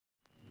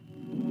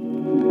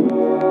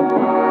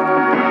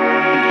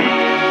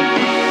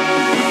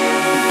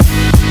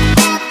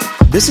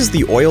This is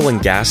the Oil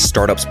and Gas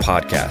Startups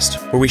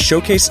Podcast, where we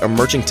showcase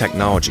emerging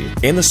technology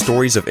and the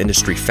stories of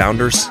industry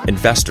founders,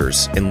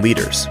 investors, and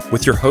leaders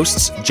with your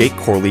hosts, Jake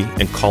Corley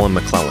and Colin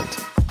McClelland.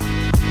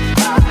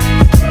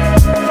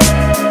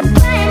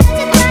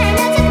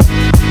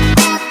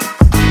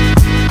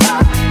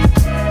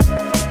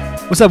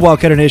 What's up,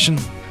 Wildcatter Nation?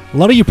 A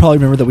lot of you probably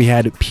remember that we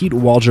had Pete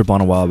Waldrop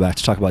on a while back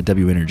to talk about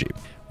W Energy.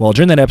 Well,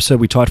 during that episode,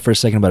 we talked for a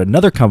second about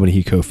another company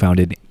he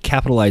co-founded,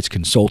 Capitalize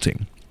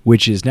Consulting,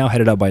 which is now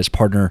headed up by his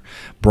partner,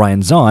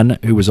 Brian Zahn,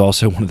 who was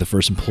also one of the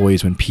first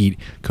employees when Pete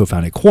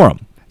co-founded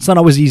Quorum. It's not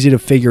always easy to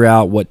figure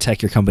out what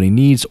tech your company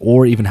needs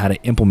or even how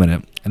to implement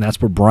it, and that's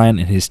where Brian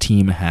and his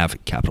team have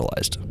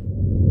capitalized.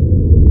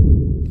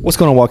 What's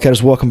going on,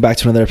 Wildcatters? Welcome back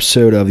to another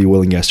episode of the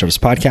Oil and Gas Startups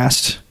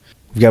Podcast.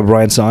 We've got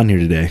Brian Zahn here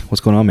today.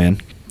 What's going on, man?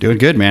 Doing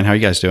good, man. How are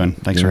you guys doing?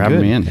 Thanks for having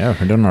me in. Yeah,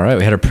 we're doing all right.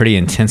 We had a pretty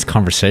intense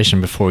conversation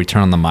before we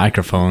turned on the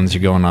microphones.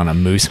 You're going on a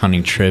moose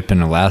hunting trip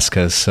in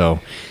Alaska, so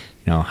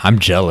I'm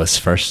jealous.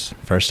 First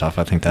off,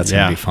 I think that's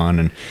gonna be fun,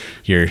 and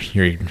you're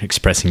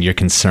expressing your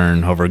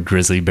concern over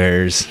grizzly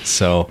bears,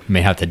 so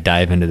may have to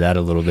dive into that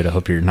a little bit. I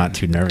hope you're not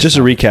too nervous. Just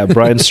to recap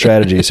Brian's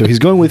strategy. So he's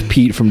going with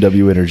Pete from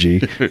W Energy,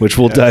 which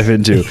we'll dive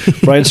into.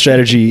 Brian's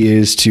strategy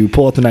is to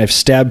pull out the knife,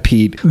 stab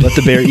Pete, let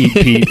the bear eat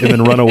Pete, and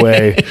then run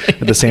away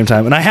at the same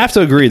time. And I have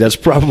to agree, that's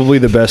probably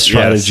the best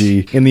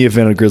strategy in the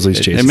event of grizzlies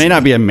chasing. It may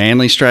not be a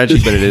manly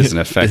strategy, but it is an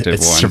effective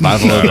it's one.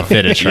 Survival of the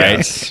fittest, right?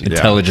 Yes.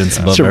 Intelligence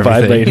above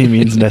Survive everything. by any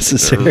means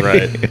necessary.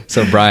 Right.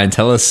 So Brian,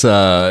 tell us,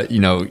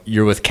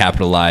 you're with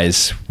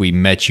Capitalize. We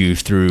met you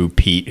through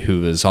Pete,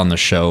 who was on the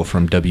show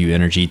from W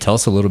Energy. Tell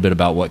us a little bit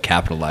about what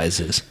Capitalize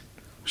is.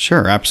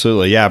 Sure,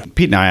 absolutely. Yeah,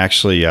 Pete and I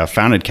actually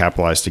founded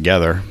Capitalize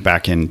together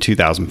back in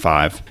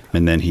 2005,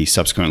 and then he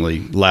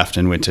subsequently left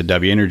and went to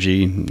W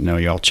Energy.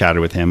 You all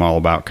chatted with him all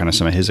about kind of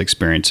some of his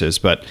experiences.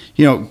 But,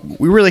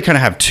 we really kind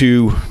of have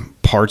two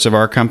parts of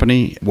our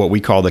company. What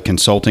we call the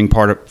consulting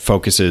part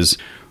focuses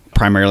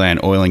primarily on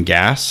oil and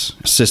gas,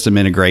 system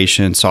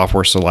integration,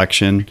 software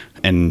selection,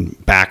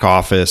 and back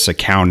office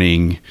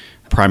accounting,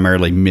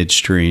 primarily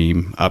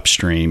midstream,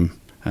 upstream.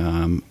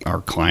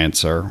 Our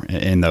clients are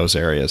in those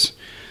areas.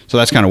 So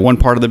that's kind of one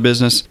part of the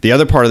business. The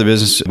other part of the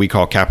business we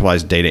call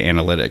Capitalized Data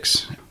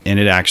Analytics. And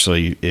it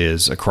actually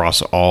is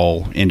across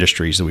all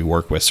industries that we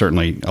work with,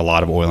 certainly a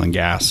lot of oil and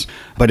gas.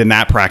 But in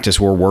that practice,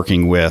 we're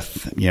working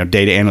with,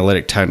 data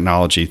analytic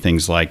technology,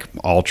 things like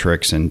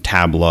Alteryx and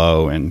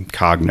Tableau and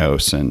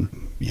Cognos and,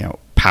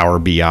 Power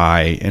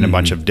BI and a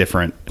bunch of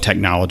different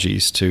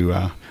technologies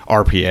to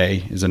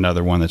RPA is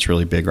another one that's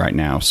really big right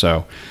now.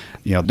 So,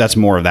 that's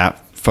more of that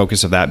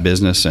focus of that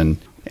business. And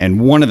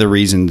one of the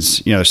reasons,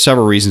 there's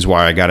several reasons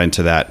why I got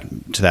into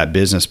that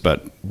business,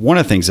 but one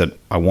of the things that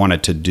I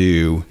wanted to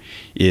do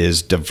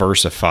is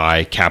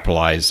diversify,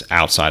 capitalize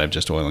outside of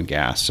just oil and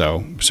gas.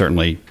 So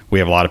certainly we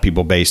have a lot of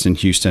people based in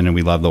Houston and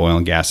we love the oil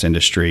and gas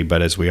industry.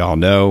 But as we all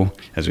know,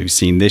 as we've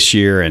seen this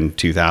year and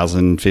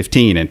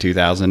 2015 and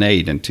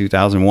 2008 and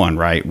 2001,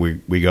 right,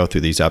 we go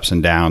through these ups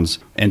and downs.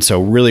 And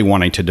so really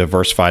wanting to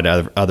diversify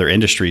to other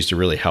industries to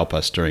really help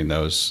us during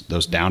those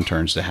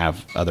downturns to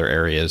have other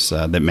areas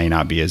that may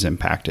not be as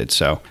impacted.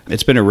 So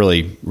it's been a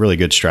really, really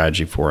good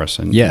strategy for us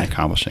in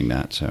accomplishing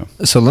that.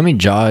 So let me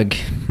jog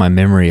my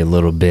memory a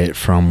little bit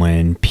from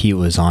when Pete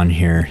was on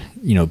here.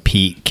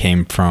 Pete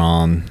came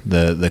from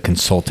the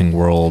consulting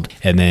world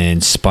and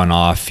then spun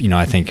off.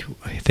 I think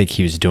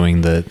he was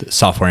doing the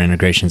software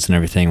integrations and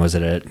everything. Was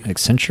it at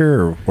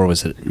Accenture or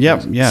was it? Yeah,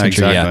 Accenture?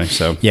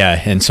 exactly.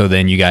 And so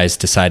then you guys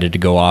decided to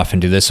go off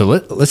and do this. So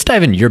let's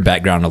dive into your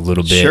background a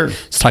little bit. Sure.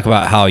 Let's talk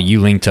about how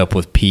you linked up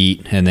with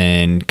Pete and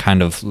then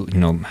kind of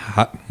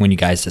when you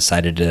guys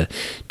decided to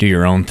do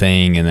your own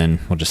thing, and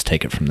then we'll just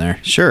take it from there.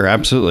 Sure,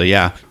 absolutely,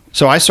 yeah.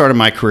 So I started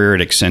my career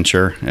at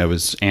Accenture. It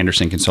was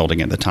Anderson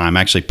Consulting at the time.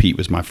 Actually, Pete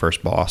was my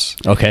first boss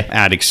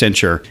at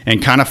Accenture, and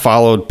kind of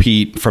followed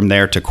Pete from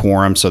there to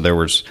Quorum. So there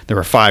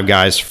were 5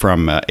 guys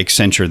from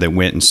Accenture that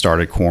went and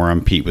started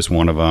Quorum. Pete was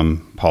one of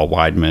them, Paul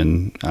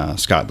Weidman,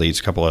 Scott Leeds,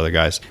 a couple other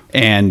guys.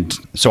 And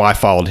so I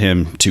followed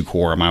him to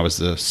Quorum. I was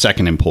the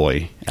second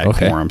employee at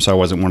Quorum. So I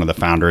wasn't one of the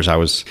founders. I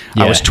was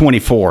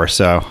 24,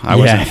 so I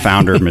wasn't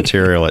founder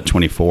material at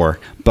 24.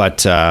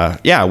 But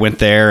I went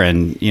there,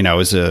 and it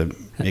was a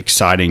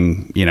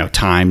exciting,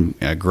 time,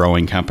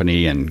 growing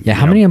company. And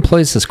how many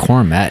employees is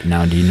Quorum at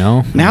now? Do you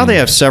know? Now they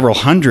have several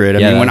hundred. I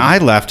mean, when I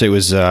left, it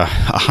was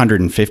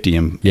 150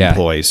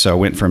 employees. So I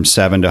went from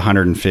 7 to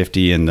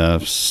 150 in the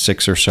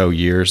 6 or so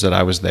years that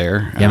I was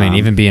there. Yeah,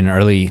 even being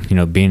early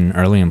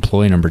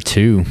employee number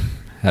 2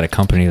 at a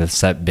company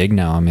that's that big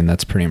now. I mean,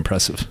 that's pretty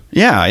impressive.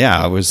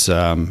 Yeah. It was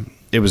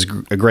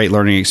a great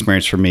learning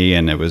experience for me,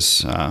 and it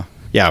was.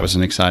 It was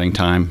an exciting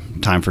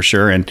time for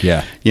sure. And,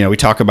 we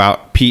talk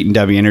about Pete and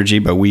W Energy,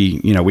 but we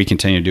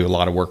continue to do a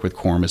lot of work with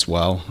Quorum as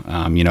well.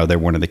 They're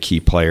one of the key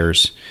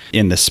players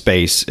in the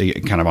space,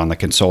 kind of on the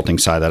consulting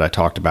side that I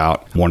talked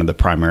about, one of the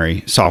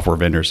primary software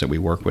vendors that we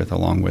work with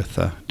along with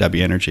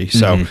W Energy.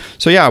 So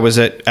I was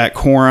at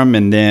Quorum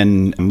and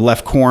then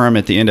left Quorum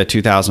at the end of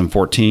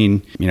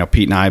 2014.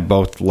 Pete and I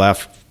both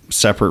left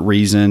separate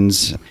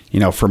reasons.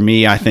 For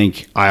me, I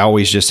think I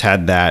always just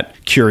had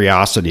that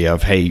curiosity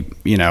of, hey,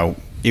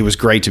 it was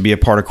great to be a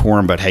part of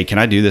Quorum, but hey, can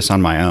I do this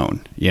on my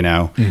own?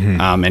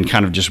 And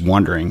kind of just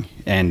wondering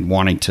and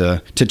wanting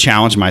to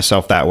challenge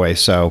myself that way.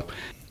 So,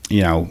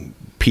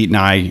 Pete and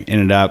I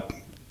ended up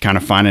kind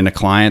of finding a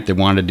client that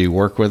wanted to do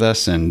work with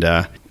us, and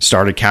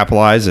started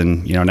Capitalize.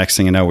 And next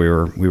thing you know, we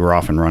were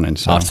off and running.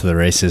 So. Off to the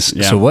races.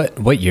 Yeah. So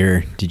what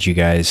year did you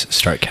guys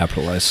start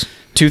Capitalize?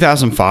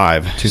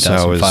 2005.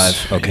 2005.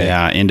 So okay.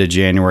 Yeah, end of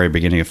January,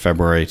 beginning of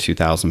February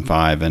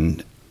 2005,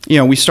 and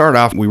we started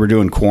off, we were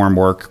doing Quorum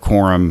work,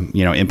 Quorum,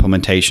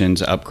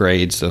 implementations,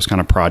 upgrades, those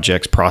kind of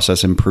projects,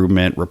 process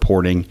improvement,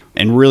 reporting.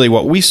 And really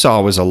what we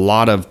saw was a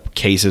lot of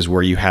cases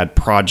where you had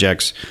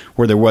projects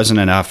where there wasn't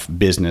enough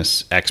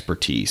business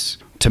expertise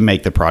to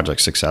make the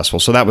project successful.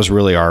 So that was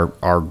really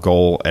our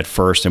goal at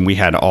first. And we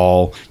had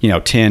all,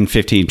 10,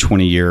 15,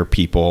 20-year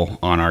people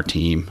on our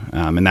team.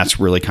 And that's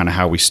really kind of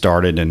how we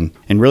started. And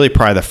really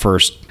probably the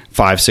first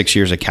 5-6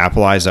 years of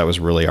Capitalize, that was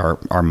really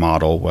our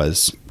model,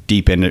 was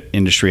deep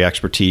industry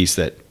expertise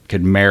that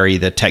could marry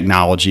the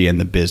technology and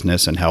the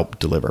business and help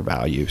deliver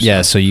value.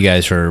 Yeah, so you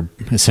guys were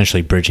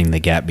essentially bridging the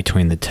gap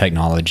between the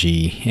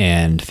technology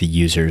and the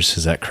users.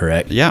 Is that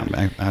correct?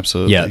 Yeah,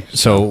 absolutely. Yeah.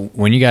 So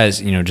when you guys,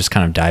 just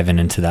kind of diving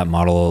into that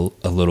model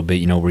a little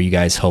bit, were you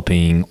guys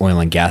helping oil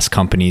and gas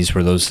companies?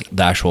 Were those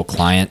the actual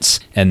clients?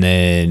 And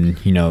then,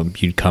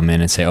 you'd come in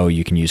and say, oh,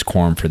 you can use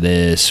Quorum for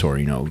this, or,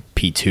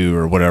 P2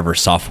 or whatever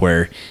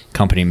software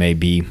company may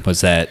be.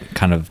 Was that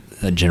kind of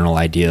a general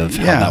idea of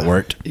how that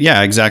worked?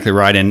 Yeah, exactly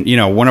right. And,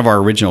 one of our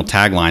original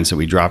taglines that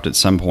we dropped at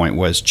some point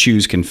was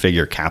choose,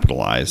 configure,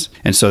 capitalize.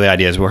 And so the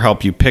idea is we'll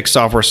help you pick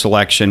software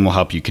selection, we'll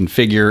help you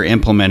configure,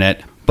 implement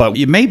it. But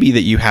it may be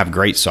that you have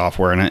great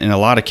software. And in a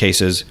lot of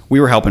cases, we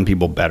were helping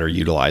people better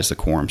utilize the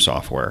Quorum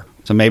software.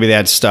 So maybe they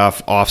had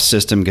stuff off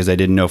system because they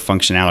didn't know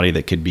functionality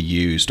that could be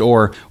used.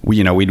 Or,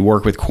 we'd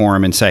work with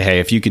Quorum and say, hey,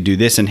 if you could do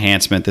this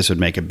enhancement, this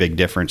would make a big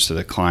difference to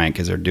the client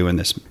because they're doing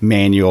this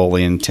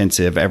manually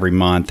intensive every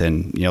month,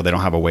 and, they don't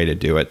have a way to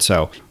do it.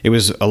 So it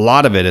was a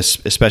lot of it,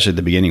 especially at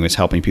the beginning, was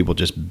helping people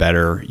just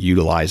better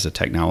utilize the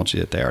technology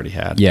that they already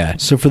had. Yeah.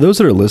 So for those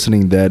that are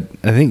listening, that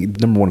I think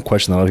the number one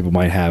question that a lot of people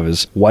might have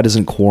is, why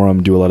doesn't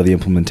Quorum do a lot of the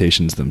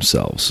implementations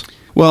themselves?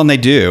 Well, and they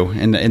do,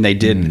 and they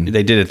did. Mm-hmm.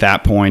 They did at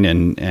that point,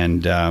 and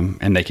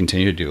they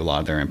continue to do a lot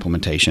of their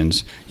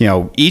implementations.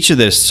 Each of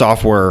this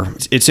software.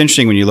 It's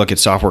interesting when you look at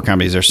software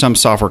companies. There's some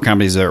software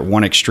companies that are at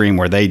one extreme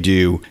where they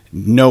do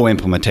no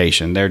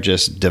implementation. They're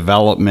just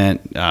development,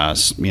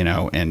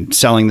 and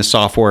selling the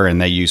software, and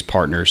they use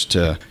partners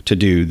to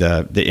do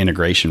the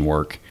integration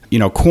work.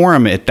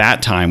 Quorum at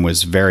that time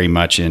was very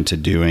much into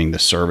doing the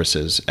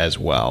services as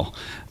well.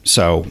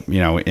 So,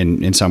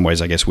 in some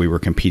ways, I guess we were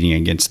competing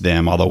against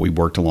them, although we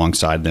worked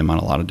alongside them on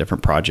a lot of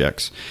different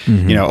projects.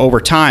 Mm-hmm.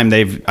 Over time,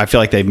 I feel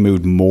like they've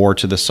moved more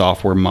to the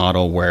software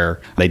model where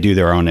they do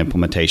their own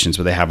implementations,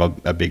 but they have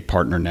a big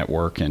partner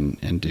network and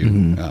do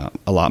mm-hmm.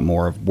 A lot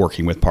more of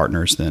working with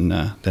partners than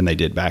they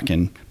did back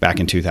in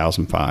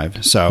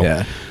 2005. So,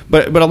 yeah.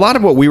 But a lot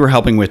of what we were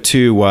helping with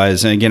too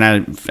was, and again,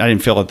 I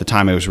didn't feel at the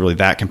time it was really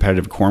that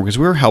competitive Quorum because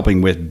we were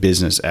helping with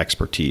business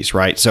expertise,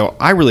 right? So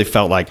I really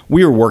felt like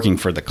we were working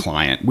for the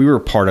client. We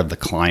were part of the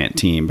client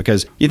team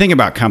because you think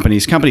about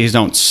companies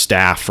don't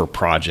staff for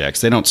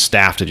projects. They don't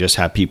staff to just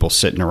have people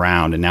sitting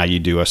around and now you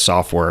do a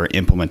software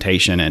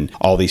implementation and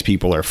all these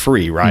people are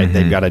free, right? Mm-hmm.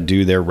 They've got to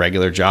do their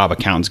regular job.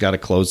 Accountants got to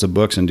close the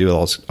books and do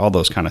all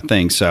those kind of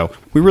things. So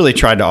we really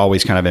tried to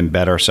always kind of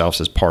embed ourselves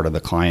as part of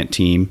the client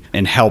team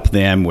and help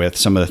them with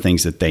some of the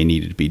things that they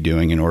needed to be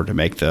doing in order to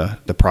make the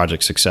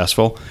project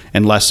successful,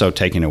 and less so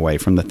taking away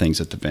from the things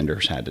that the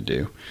vendors had to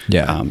do.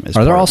 Yeah.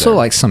 Are there also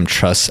like some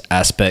trust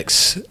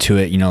aspects to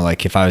it?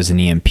 Like if I was an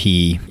EMP,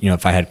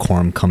 if I had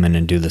Quorum come in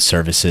and do the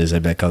services,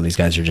 I'd be like, oh, these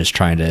guys are just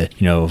trying to,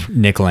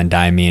 nickel and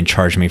dime me and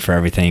charge me for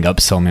everything,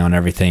 upsell me on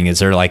everything. Is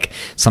there like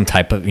some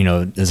type of,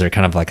 is there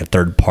kind of like a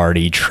third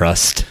party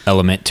trust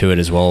element to it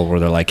as well,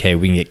 where they're like, hey,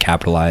 we can get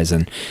Capitalized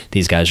and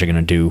these guys are going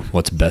to do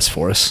what's best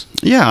for us?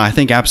 Yeah, I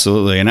think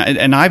absolutely.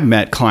 And I've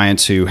met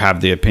clients who have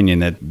the opinion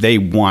that they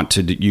want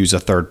to use a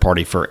third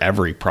party for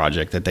every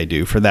project that they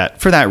do for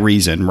that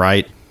reason,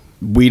 right?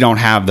 We don't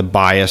have the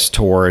bias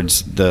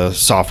towards the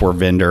software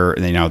vendor,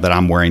 that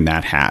I'm wearing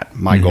that hat.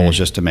 My mm-hmm. goal is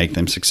just to make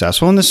them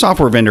successful. And the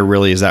software vendor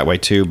really is that way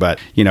too. But,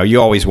 you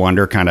always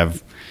wonder kind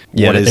of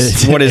what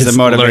is the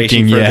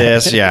motivation for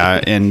this? Yeah.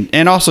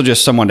 And also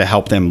just someone to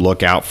help them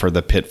look out for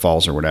the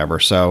pitfalls or whatever.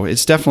 So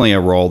it's definitely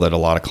a role that a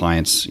lot of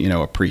clients,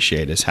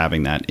 appreciate, is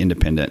having that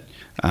independent,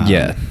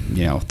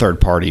 third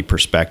party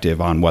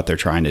perspective on what they're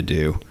trying to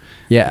do.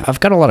 Yeah.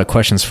 I've got a lot of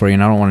questions for you,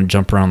 and I don't want to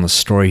jump around the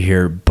story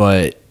here,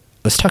 but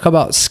let's talk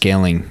about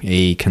scaling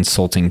a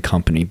consulting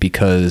company,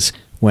 because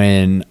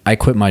when I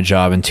quit my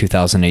job in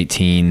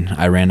 2018,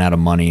 I ran out of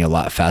money a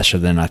lot faster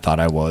than I thought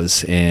I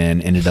was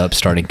and ended up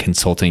starting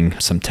consulting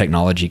some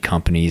technology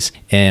companies.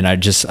 And I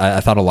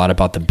thought a lot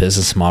about the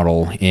business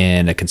model,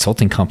 and a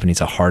consulting company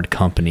is a hard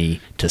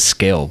company to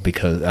scale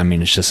because,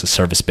 it's just a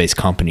service-based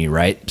company,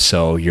 right?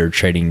 So you're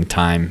trading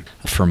time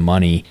for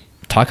money.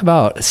 Talk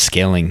about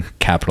scaling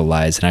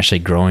Capitalize and actually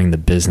growing the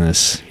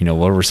business.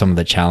 What were some of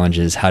the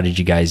challenges? How did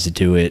you guys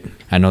do it?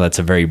 I know that's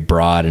a very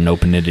broad and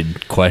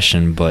open-ended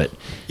question, but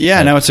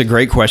no, it's a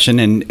great question,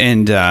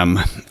 and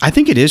I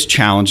think it is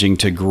challenging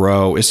to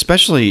grow,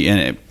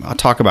 especially I'll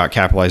talk about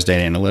Capitalize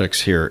Data Analytics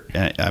here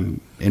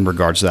in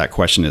regards to that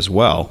question as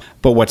well.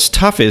 But what's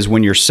tough is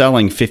when you're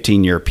selling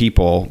 15-year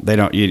people, they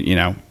don't,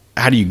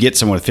 how do you get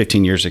someone with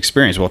 15 years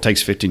experience? Well, it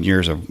takes 15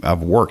 years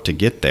of work to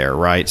get there,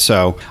 right?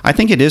 So I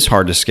think it is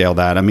hard to scale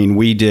that. I mean,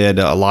 we did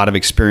a lot of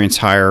experience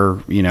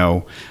hiring.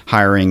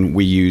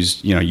 We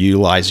used,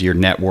 utilize your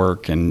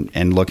network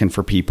and looking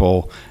for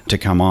people to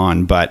come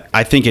on. But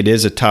I think it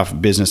is a tough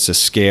business to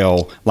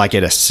scale like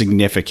at a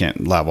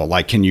significant level.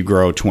 Like, can you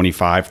grow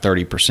 25,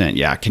 30%?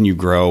 Yeah. Can you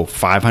grow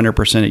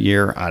 500% a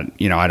year?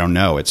 I don't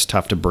know. It's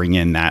tough to bring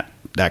in that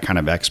kind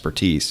of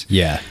expertise.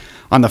 Yeah.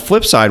 On the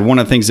flip side, one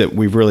of the things that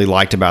we've really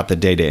liked about the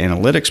data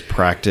analytics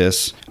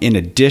practice, in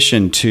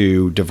addition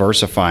to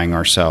diversifying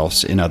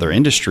ourselves in other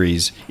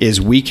industries,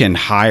 is we can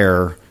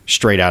hire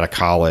straight out of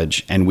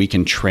college and we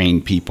can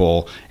train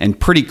people and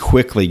pretty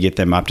quickly get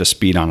them up to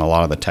speed on a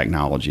lot of the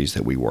technologies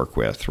that we work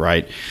with,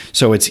 right?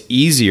 So it's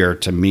easier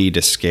to me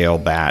to scale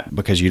that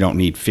because you don't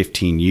need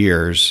 15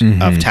 years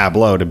of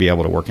Tableau to be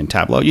able to work in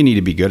Tableau. You need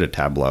to be good at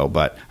Tableau,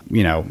 but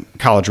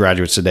college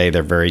graduates today,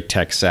 they're very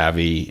tech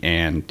savvy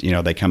and,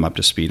 they come up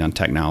to speed on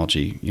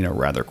technology,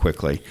 rather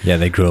quickly. Yeah,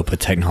 they grew up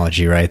with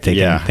technology, right? They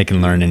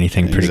can learn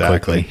anything pretty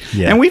quickly.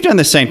 Yeah. And we've done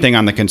the same thing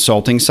on the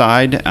consulting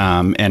side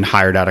and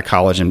hired out of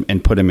college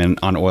and put them in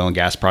on oil and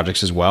gas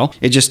projects as well.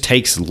 It just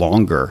takes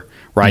longer.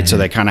 Right. So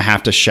they kind of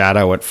have to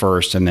shadow at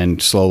first and then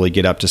slowly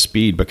get up to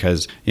speed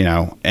because,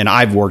 and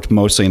I've worked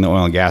mostly in the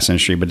oil and gas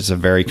industry, but it's a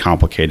very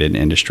complicated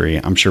industry.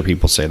 I'm sure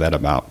people say that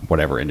about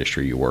whatever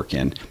industry you work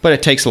in, but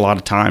it takes a lot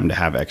of time to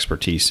have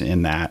expertise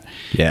in that.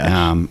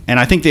 Yeah. And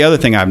I think the other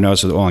thing I've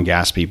noticed with oil and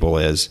gas people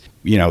is,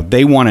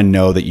 they want to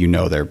know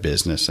that their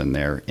business and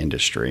their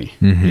industry.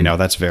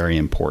 That's very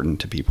important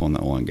to people in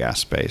the oil and gas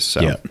space.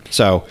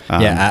 So,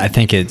 I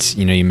think it's,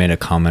 you made a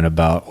comment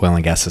about oil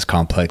and gas is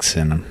complex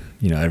and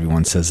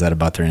everyone says that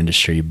about their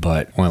industry,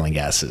 but oil and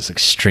gas is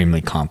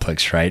extremely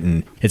complex, right?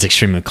 And it's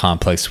extremely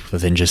complex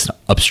within just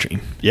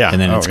upstream. Yeah.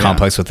 And then it's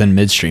complex within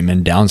midstream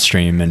and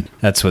downstream. And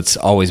that's what's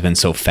always been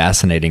so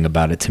fascinating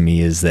about it to me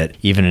is that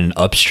even in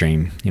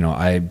upstream,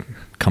 I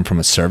come from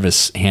a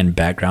service hand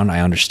background.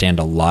 I understand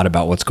a lot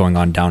about what's going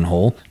on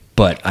downhole,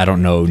 but I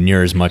don't know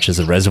near as much as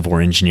a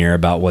reservoir engineer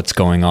about what's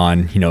going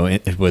on,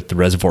 with the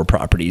reservoir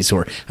properties,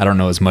 or I don't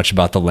know as much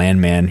about the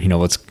landman,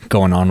 what's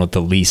going on with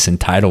the lease and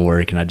title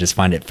work. And I just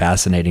find it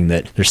fascinating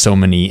that there's so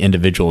many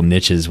individual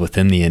niches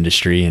within the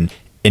industry, and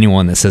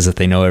anyone that says that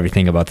they know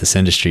everything about this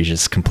industry is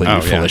just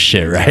completely full of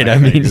shit, right? Exactly. I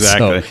mean,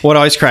 exactly. What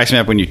always cracks me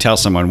up when you tell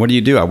someone, what do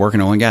you do? I work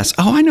in oil and gas.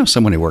 Oh, I know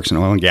someone who works in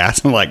oil and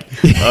gas. I'm like,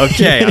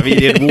 okay. I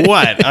mean, in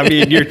what? I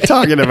mean, you're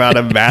talking about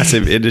a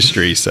massive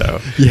industry. So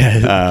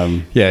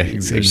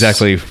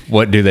exactly.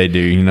 What do they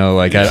do?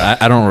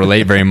 I don't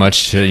relate very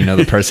much to,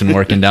 the person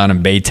working down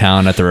in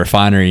Baytown at the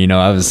refinery.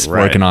 I was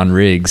working on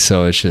rigs.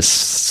 So it's just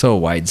so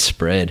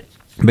widespread.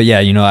 But yeah,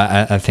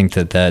 I think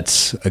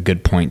that's a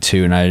good point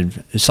too.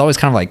 And it's always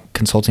kind of like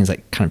consulting is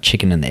like kind of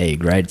chicken and the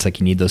egg, right? It's like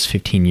you need those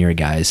 15-year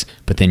guys,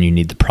 but then you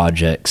need the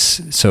projects.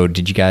 So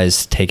did you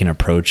guys take an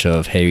approach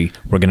of, hey,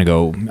 we're going to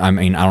go, I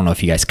mean, I don't know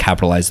if you guys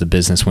capitalized the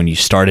business when you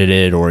started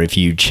it or if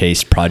you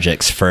chased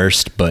projects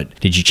first, but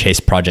did you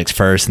chase projects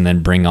first and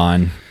then bring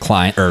on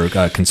client or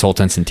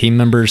consultants and team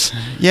members?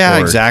 Yeah,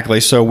 exactly.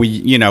 So we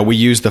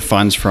use the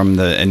funds from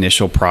the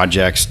initial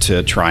projects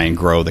to try and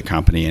grow the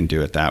company and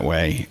do it that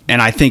way.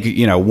 And I think,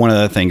 one of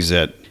the things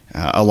that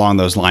along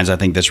those lines, I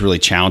think that's really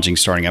challenging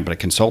starting up at a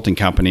consulting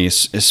company,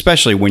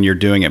 especially when you're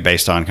doing it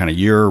based on kind of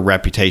your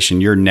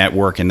reputation, your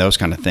network, and those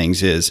kind of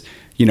things is,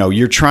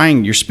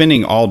 you're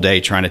spending all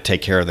day trying to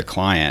take care of the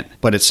client,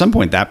 but at some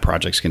point that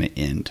project's going to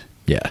end.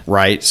 Yeah.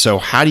 Right. So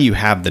how do you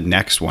have the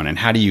next one and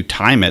how do you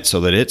time it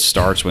so that it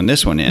starts when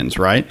this one ends?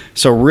 Right.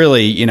 So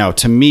really,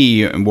 to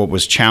me, what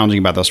was challenging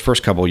about those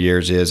first couple of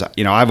years is,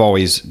 I've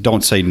always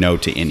don't say no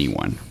to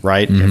anyone.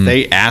 Right. If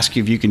they ask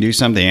you if you can do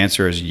something, the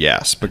answer is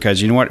yes,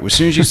 because you know what? As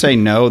soon as you say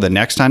no, the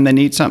next time they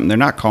need something, they're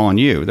not calling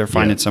you. They're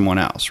finding someone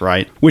else.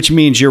 Right. Which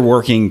means you're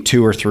working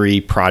 2 or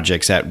 3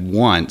 projects at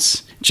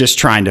once, just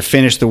trying to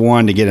finish the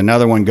one to get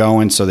another one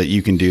going so that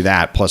you can do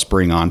that plus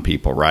bring on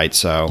people. Right.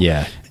 So,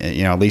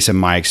 at least in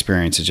my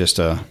experience, it's just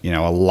a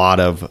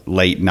lot of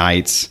late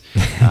nights.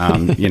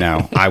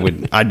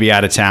 I'd be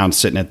out of town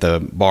sitting at the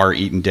bar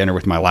eating dinner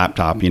with my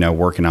laptop,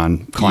 working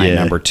on client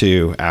number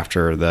 2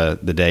 after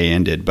the day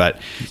ended.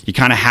 But you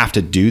kind of have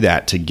to do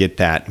that to get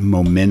that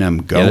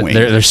momentum going.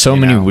 There's so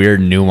many weird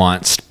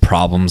nuanced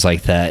problems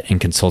like that in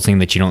consulting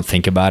that you don't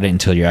think about it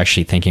until you're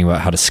actually thinking about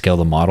how to scale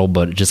the model.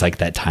 But just like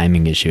that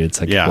timing issue, it's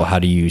like, well, how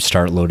do you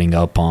start loading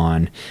up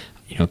on,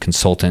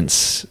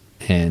 consultants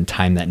and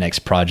time that next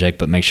project,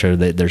 but make sure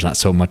that there's not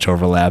so much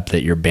overlap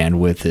that your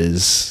bandwidth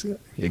is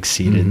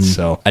exceeded.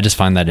 So I just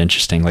find that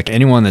interesting. Like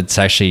anyone that's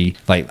actually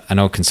like, I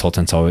know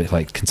consultants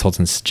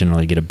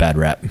generally get a bad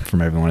rap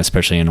from everyone,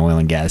 especially in oil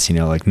and gas.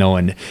 Like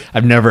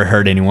I've never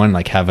heard anyone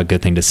like have a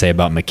good thing to say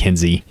about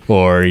McKinsey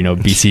or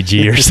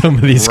BCG or some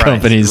of these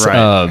companies.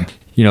 Right.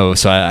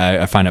 So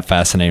I find it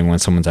fascinating when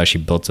someone's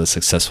actually built a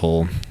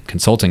successful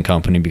consulting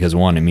company, because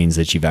one, it means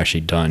that you've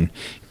actually done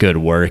good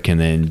work, and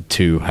then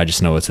two, I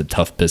just know it's a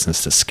tough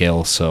business to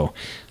scale. So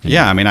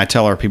yeah, I mean, I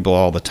tell our people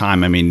all the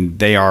time, I mean,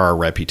 they are our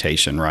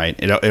reputation, right?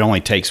 It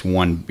only takes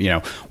one,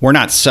 we're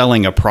not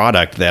selling a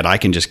product that I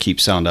can just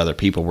keep selling to other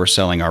people. We're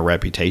selling our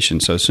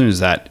reputation. So as soon as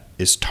that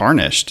is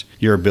tarnished,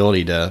 your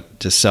ability to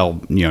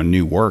sell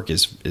new work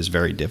is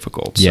very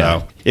difficult.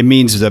 Yeah. So it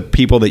means the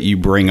people that you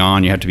bring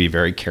on, you have to be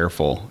very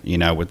careful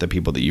with the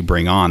people that you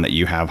bring on, that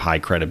you have high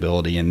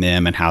credibility in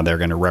them and how they're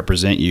going to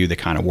represent you, the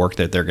kind of work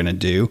that they're going to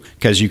do,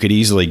 because you could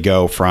easily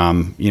go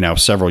from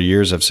several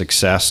years of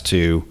success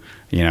to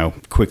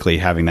quickly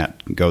having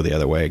that go the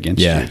other way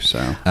against you.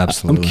 So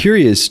absolutely. I'm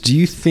curious, do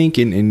you think,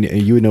 and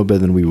you would know better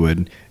than we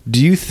would,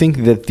 do you think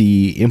that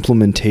the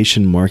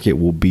implementation market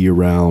will be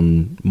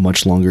around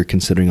much longer,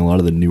 considering a lot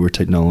of the newer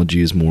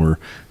technology is more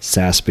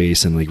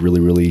SaaS-based and like really,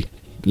 really,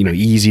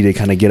 easy to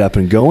kind of get up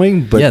and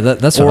going? But yeah,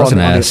 that's what I was going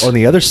to ask. On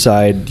the other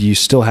side, you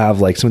still have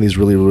like some of these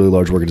really, really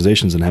large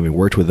organizations, and having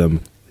worked with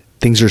them,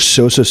 things are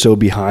so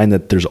behind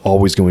that there's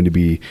always going to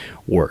be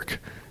work.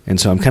 And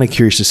so I'm kind of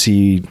curious to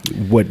see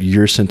what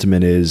your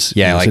sentiment is.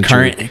 Yeah, like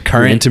current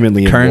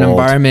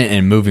environment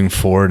and moving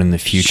forward in the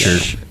future.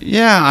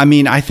 Yeah, I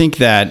mean, I think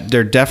that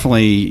they're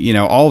definitely,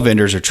 all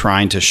vendors are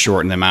trying to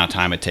shorten the amount of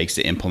time it takes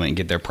to implement and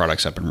get their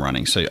products up and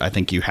running. So I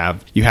think you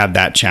have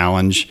that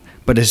challenge.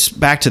 But it's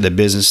back to the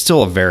business,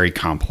 still a very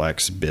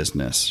complex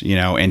business,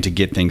 and to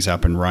get things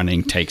up and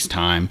running takes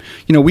time.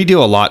 We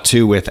do a lot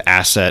too with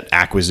asset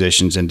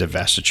acquisitions and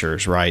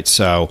divestitures, right?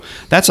 So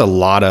that's a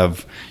lot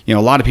of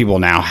people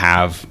now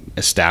have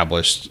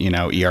established,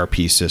 ERP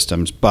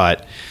systems,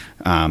 but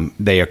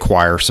they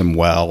acquire some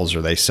wells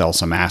or they sell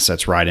some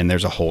assets, right? And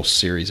there's a whole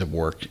series of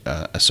work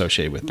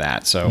associated with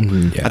that. So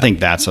I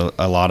think that's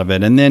a lot of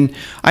it. And then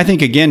I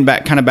think, again,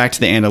 back to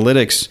the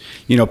analytics,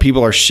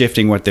 people are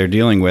shifting what they're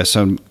dealing with.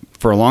 So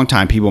for a long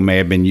time, people may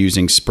have been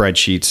using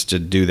spreadsheets to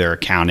do their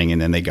accounting,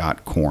 and then they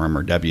got Quorum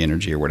or W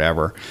Energy or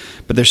whatever.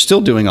 But they're still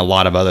doing a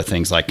lot of other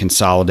things like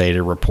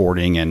consolidated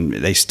reporting, and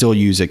they still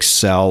use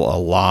Excel a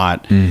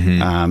lot.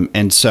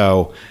 And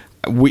so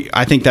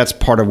I think that's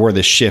part of where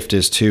the shift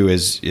is too,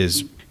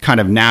 is kind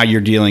of now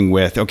you're dealing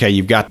with, okay,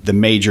 you've got the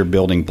major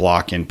building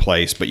block in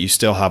place, but you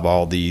still have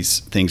all these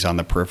things on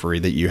the periphery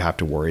that you have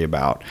to worry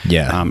about.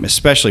 Yeah.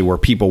 Especially where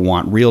people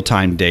want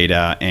real-time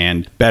data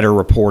and better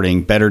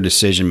reporting, better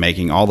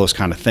decision-making, all those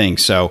kind of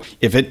things. So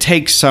if it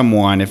takes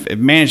someone, if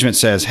management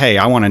says, hey,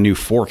 I want a new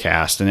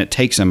forecast, and it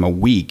takes them a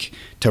week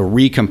to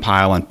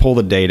recompile and pull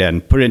the data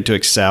and put it into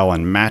Excel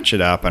and match it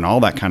up and all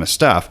that kind of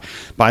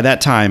stuff, by that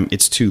time,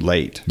 it's too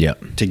late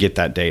to get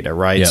that data,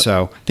 right? Yep.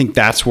 So I think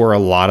that's where a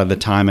lot of the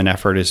time and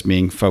effort is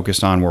being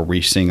focused on, where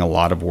we're seeing a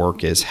lot of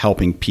work is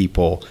helping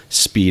people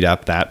speed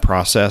up that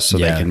process so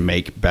they can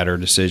make better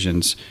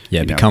decisions,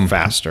 become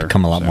faster.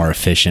 Become a lot more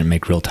efficient,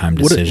 make real-time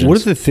decisions.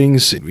 What are the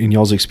things, in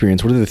y'all's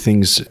experience, what are the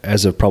things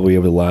as of probably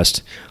over the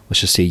last, let's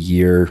just say,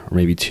 year or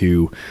maybe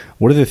two,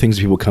 what are the things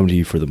people come to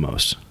you for the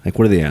most? Like,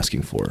 what are they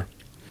asking for?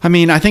 I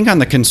mean, I think on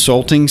the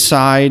consulting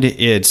side,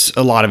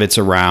 a lot of it's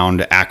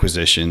around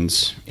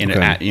acquisitions,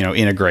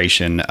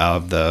 integration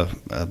of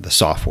the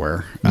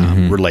software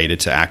related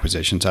to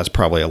acquisitions. That's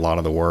probably a lot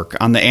of the work.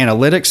 On the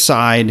analytics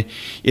side,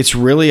 it's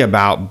really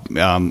about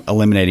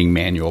eliminating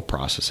manual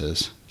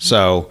processes.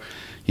 So,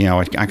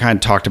 I kind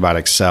of talked about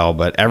Excel,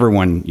 but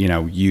everyone,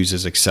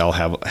 uses Excel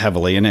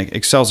heavily, and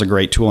Excel's a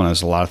great tool and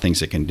there's a lot of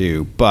things it can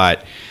do,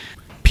 but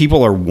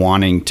people are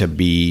wanting to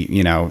be,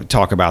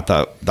 talk about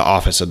the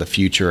office of the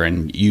future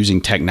and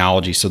using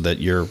technology so that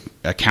your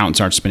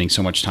accountants aren't spending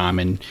so much time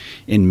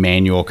in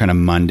manual kind of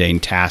mundane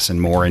tasks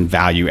and more in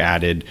value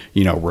added,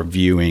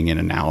 reviewing and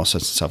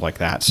analysis and stuff like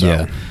that.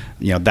 So,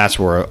 that's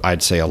where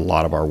I'd say a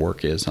lot of our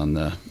work is on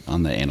the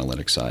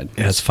analytics side.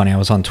 Yeah, it's funny. I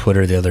was on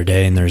Twitter the other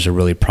day, and there's a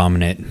really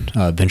prominent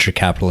venture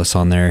capitalist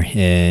on there,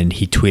 and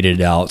he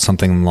tweeted out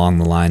something along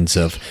the lines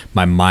of,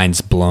 "My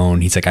mind's blown."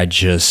 He's like, "I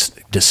just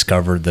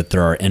discovered that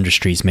there are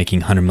industries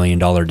making $100 million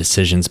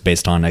decisions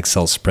based on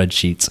Excel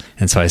spreadsheets."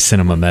 And so I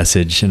sent him a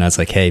message, and I was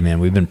like, "Hey, man,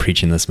 we've been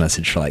preaching this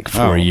message for like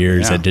 4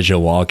 years at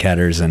Digital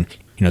Wildcatters, and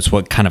it's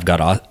what kind of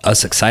got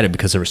us excited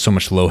because there was so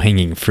much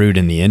low-hanging fruit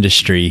in the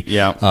industry.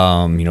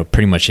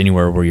 Pretty much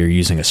anywhere where you're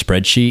using a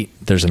spreadsheet,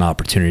 there's an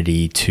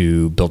opportunity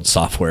to build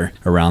software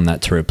around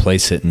that to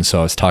replace it." And so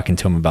I was talking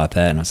to him about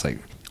that, and I was like,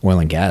 oil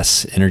and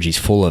gas. Energy's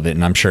full of it.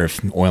 And I'm sure if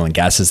oil and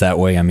gas is that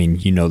way, I mean,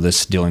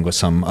 this dealing with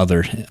some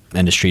other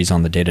industries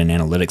on the data and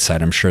analytics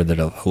side, I'm sure that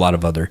a lot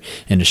of other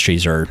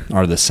industries are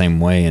the same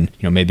way. And,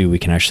 maybe we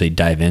can actually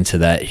dive into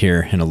that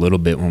here in a little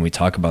bit when we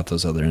talk about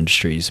those other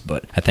industries.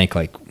 But I think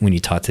like when you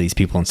talk to these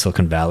people in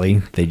Silicon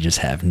Valley, they just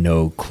have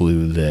no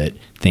clue that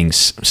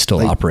things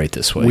still operate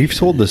this way. We've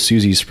told the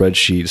Suzy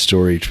spreadsheet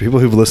story to people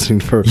who've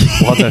listened for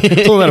a long time.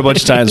 Told that a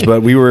bunch of times,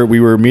 but we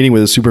were meeting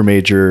with a super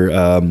major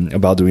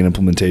about doing an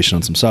implementation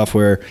on some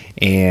software,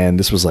 and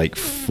this was like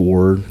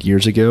 4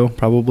 years ago,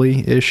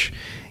 probably ish.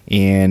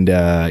 And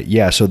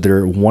so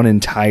their one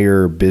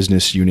entire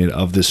business unit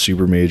of this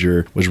super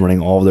major was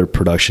running all of their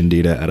production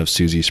data out of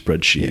Suzy's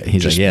spreadsheet. Yeah,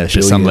 he's it's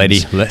just some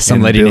lady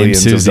named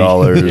Suzy. Of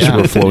dollars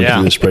were flowing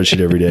through the spreadsheet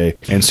every day.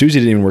 And Suzy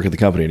didn't even work at the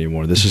company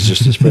anymore. This is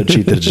just a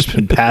spreadsheet that has just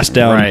been passed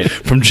down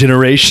from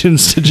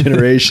generations to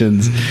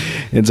generations.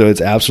 And so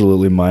it's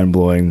absolutely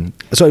mind-blowing.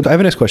 So I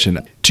have a next question.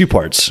 2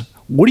 parts.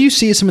 What do you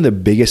see as some of the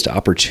biggest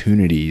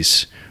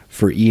opportunities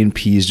for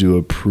E&Ps to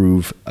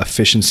improve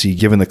efficiency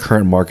given the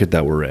current market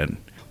that we're in?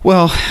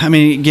 Well, I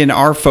mean, again,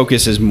 our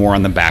focus is more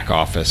on the back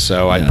office.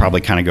 So I'd probably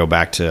kind of go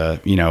back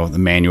to, the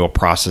manual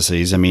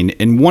processes. I mean,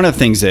 and one of the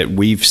things that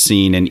we've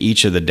seen in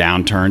each of the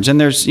downturns, and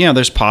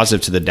there's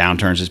positive to the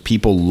downturns, is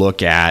people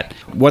look at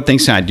what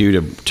things can I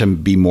do to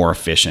be more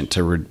efficient,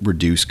 to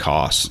reduce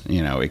costs,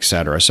 et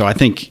cetera. So I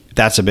think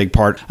that's a big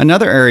part.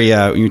 Another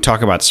area when you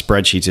talk about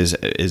spreadsheets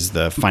is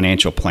the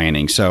financial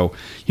planning. So,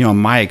 in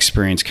my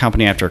experience,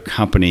 company after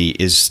company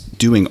is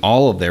doing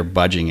all of their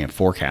budgeting and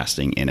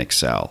forecasting in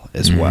Excel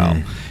as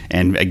well.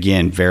 And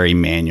again, very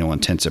manual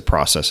intensive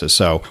processes.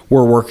 So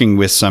we're working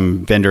with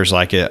some vendors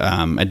like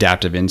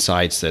Adaptive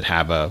Insights that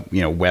have a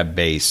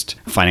web-based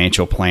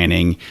financial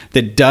planning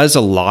that does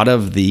a lot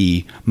of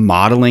the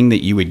modeling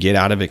that you would get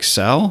out of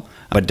Excel,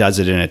 but does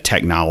it in a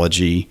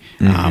technology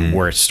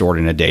where it's stored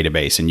in a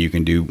database, and you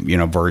can do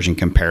version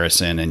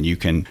comparison, and you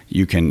can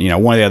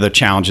one of the other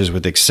challenges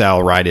with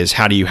Excel, right, is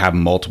how do you have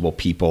multiple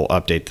people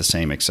update the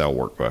same Excel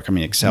workbook? I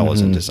mean, Excel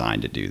isn't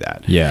designed to do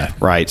that. Yeah.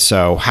 Right.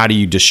 So how do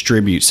you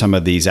distribute some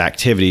of these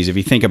activities? If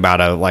you think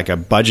about a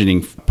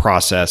budgeting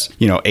process,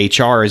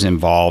 HR is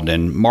involved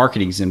and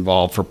marketing is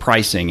involved for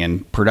pricing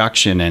and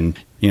production, and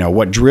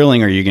what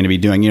drilling are you going to be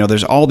doing?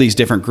 There's all these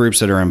different groups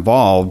that are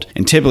involved.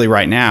 And typically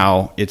right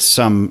now it's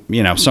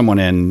someone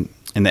in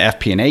the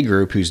FP&A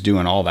group who's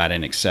doing all that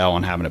in Excel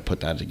and having to put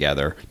that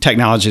together.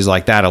 Technologies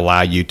like that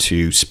allow you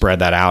to spread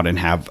that out and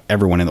have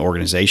everyone in the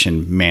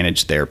organization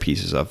manage their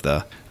pieces of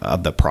the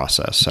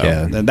process.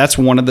 So that's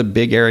one of the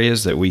big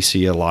areas that we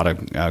see a lot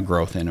of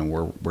growth in, and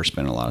we're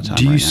spending a lot of time.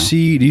 Do you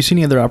see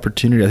any other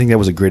opportunity? I think that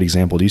was a great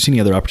example. Do you see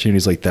any other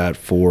opportunities like that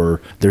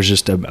for there's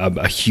just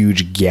a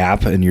huge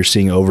gap, and you're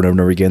seeing over and over and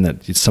over again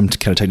that some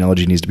kind of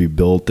technology needs to be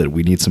built, that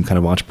we need some kind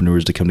of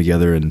entrepreneurs to come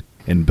together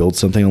and build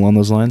something along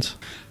those lines?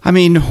 I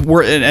mean,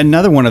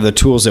 another one of the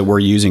tools that we're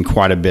using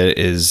quite a bit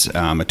is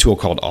a tool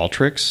called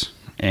Alteryx.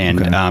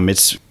 And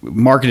it's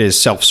marketed as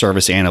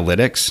self-service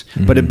analytics,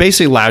 but it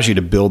basically allows you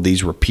to build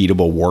these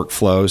repeatable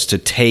workflows to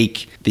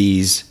take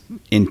these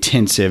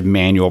intensive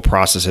manual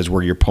processes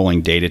where you're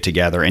pulling data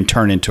together and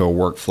turn into a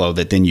workflow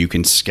that then you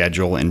can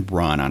schedule and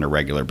run on a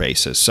regular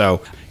basis.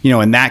 So,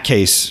 in that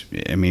case,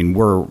 I mean,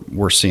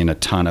 we're seeing a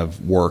ton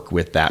of work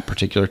with that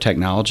particular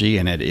technology,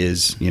 and it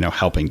is,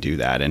 helping do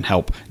that and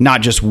help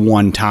not just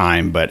one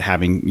time, but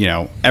having,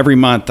 every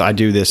month I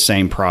do this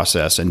same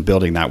process and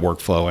building that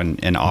workflow and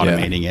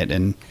automating it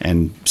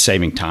and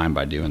saving time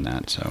by doing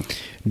that. So,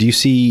 do you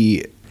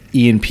see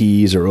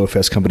E&Ps or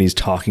OFS companies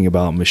talking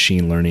about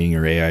machine learning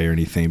or AI or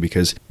anything?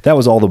 Because that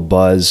was all the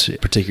buzz,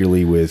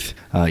 particularly with,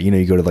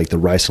 you go to like the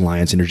Rice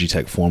Alliance Energy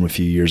Tech Forum a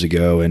few years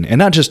ago, and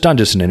not just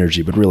in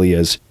energy, but really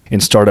as in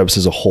startups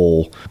as a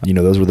whole.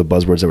 Those were the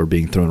buzzwords that were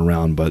being thrown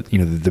around. But,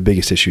 the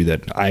biggest issue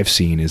that I've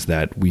seen is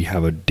that we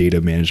have a data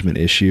management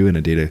issue and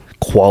a data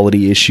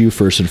quality issue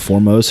first and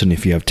foremost. And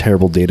if you have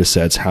terrible data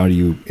sets, how do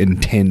you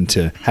intend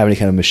to have any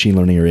kind of machine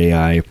learning or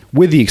AI?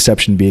 With the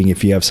exception being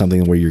if you have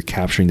something where you're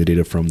capturing the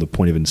data from the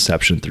point of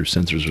inception through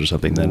sensors or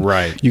something, then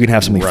you can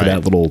have something for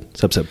that little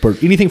subset.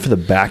 But anything for the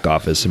back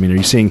office, I mean, are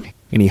you seeing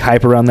any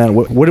hype around that?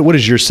 What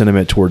is your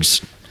sentiment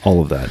towards all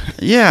of that?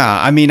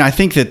 Yeah, I mean, I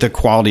think that the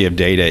quality of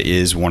data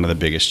is one of the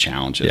biggest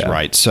challenges,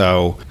 right?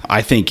 So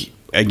I think,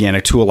 again,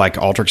 a tool like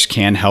Alteryx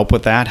can help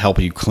with that, help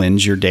you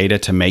cleanse your data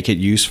to make it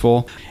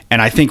useful.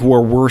 And I think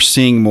where we're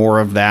seeing more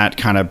of that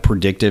kind of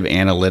predictive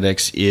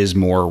analytics is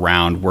more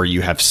around where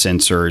you have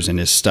sensors and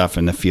is stuff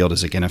in the field,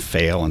 is it going to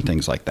fail and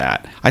things like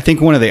that. I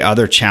think one of the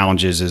other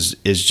challenges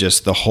is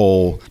just the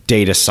whole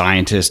data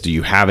scientist. Do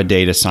you have a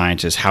data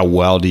scientist? How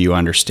well do you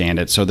understand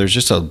it? So there's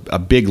just a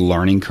big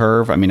learning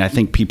curve. I mean, I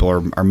think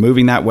people are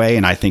moving that way,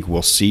 and I think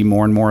we'll see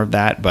more and more of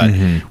that. But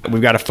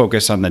we've got to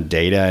focus on the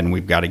data, and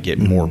we've got to get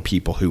more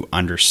people who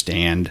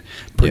understand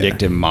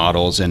predictive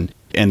models.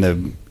 And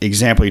the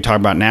example you talk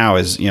about now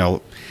is,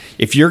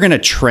 if you're going to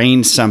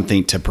train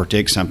something to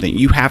predict something,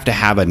 you have to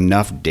have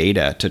enough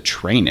data to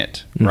train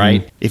it,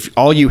 right? If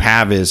all you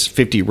have is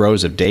 50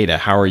 rows of data,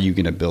 how are you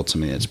going to build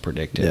something that's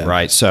predictive,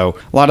 right? So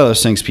a lot of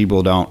those things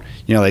people don't,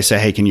 they say,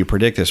 hey, can you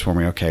predict this for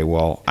me? Okay,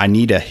 well, I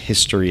need a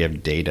history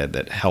of data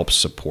that helps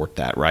support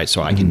that, right?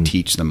 So I can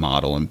teach the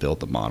model and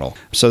build the model.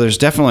 So there's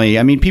definitely,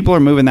 people are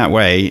moving that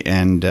way,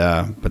 and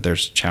but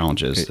there's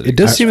challenges. It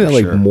does seem that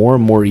like more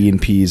and more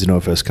E&Ps and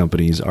OFS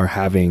companies are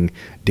having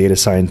data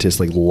scientists,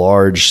 like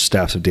large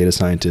staffs of data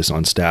scientists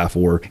on staff,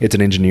 or it's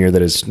an engineer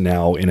that is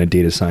now in a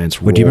data science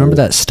role. Would you remember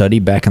that study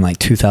back in like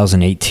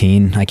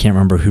 2018? I can't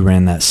remember who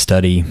ran that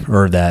study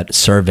or that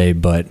survey,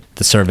 but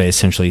the survey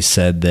essentially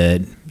said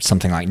that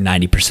something like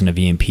 90% of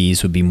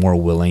E&Ps would be more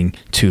willing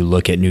to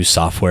look at new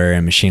software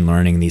and machine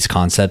learning, these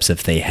concepts,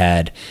 if they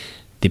had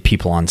the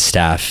people on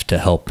staff to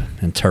help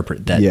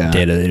interpret that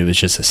data. It was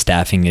just a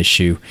staffing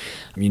issue.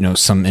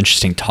 Some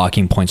interesting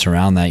talking points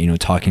around that,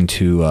 talking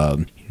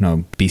to,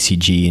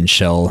 BCG and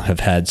Shell have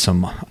had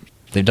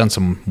they've done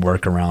some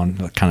work around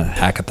kind of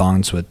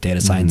hackathons with data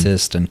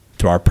scientists, and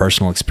through our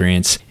personal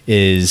experience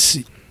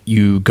is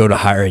you go to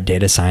hire a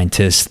data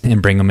scientist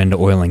and bring them into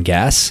oil and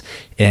gas,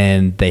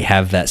 and they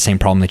have that same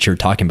problem that you were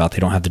talking about. They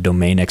don't have the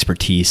domain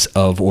expertise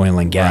of oil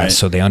and gas,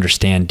 so they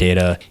understand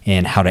data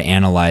and how to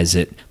analyze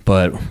it.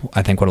 But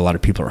I think what a lot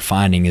of people are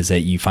finding is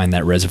that you find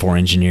that reservoir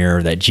engineer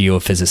or that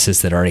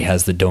geophysicist that already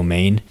has the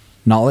domain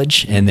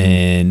knowledge, and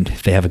then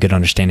if they have a good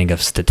understanding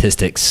of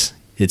statistics,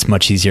 it's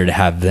much easier to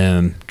have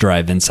them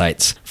derive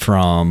insights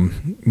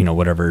from,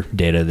 whatever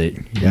data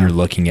that you're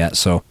looking at.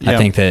 So I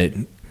think that,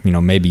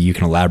 maybe you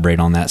can elaborate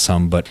on that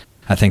some, but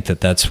I think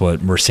that that's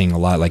what we're seeing a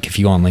lot. Like if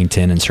you go on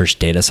LinkedIn and search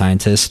data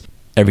scientist,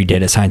 every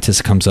data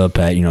scientist comes up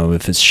at,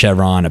 if it's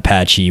Chevron,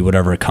 Apache,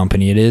 whatever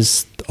company it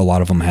is, a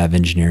lot of them have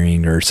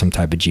engineering or some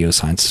type of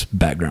geoscience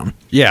background.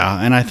 Yeah,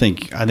 and I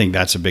think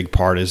that's a big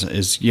part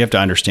is you have to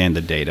understand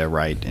the data,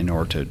 right, in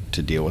order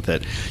to deal with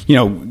it.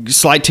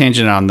 Slight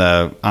tangent on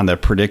the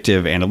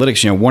predictive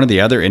analytics. One of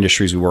the other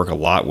industries we work a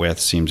lot with,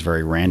 seems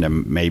very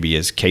random, maybe,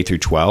 is K through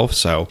 12,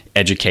 so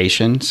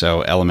education,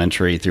 so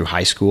elementary through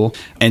high school,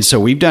 and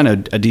so we've done a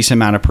decent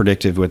amount of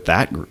predictive with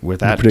that.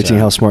 Predicting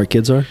how smart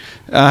kids are.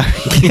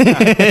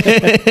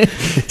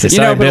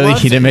 Sorry, Billy,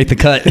 you didn't make the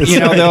cut.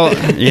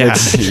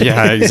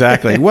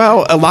 Exactly.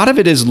 Well, a lot of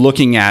it is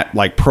looking at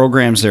like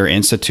programs they're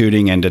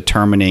instituting and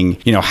determining,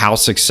 how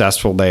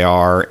successful they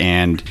are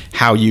and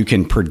how you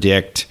can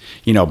predict,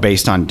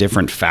 based on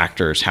different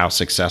factors, how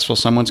successful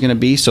someone's going to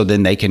be. So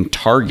then they can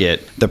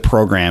target the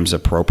programs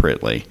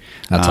appropriately.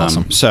 That's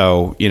awesome.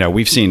 So,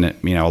 we've seen,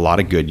 a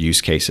lot of good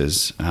use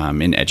cases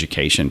in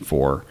education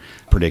for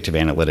predictive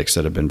analytics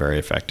that have been very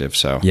effective.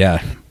 So,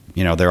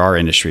 there are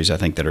industries, I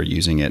think, that are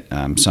using it,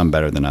 some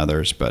better than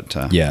others. But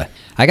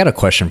I got a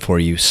question for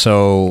you.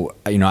 So,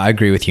 I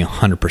agree with you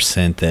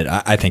 100%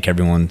 that I think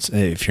everyone's,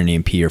 if you're an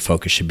E&P, your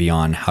focus should be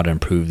on how to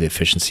improve the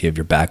efficiency of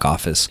your back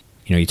office.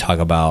 You talk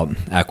about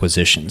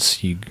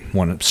acquisitions. You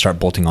want to start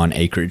bolting on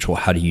acreage. Well,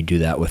 how do you do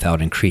that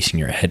without increasing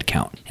your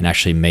headcount and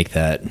actually make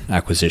that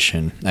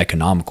acquisition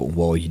economical?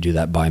 Well, you do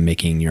that by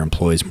making your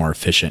employees more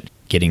efficient,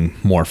 getting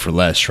more for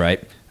less,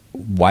 right?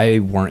 Why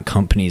weren't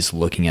companies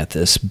looking at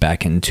this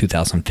back in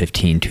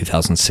 2015,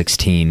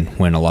 2016,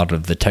 when a lot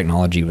of the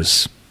technology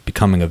was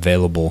becoming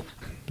available?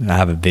 I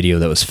have a video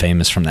that was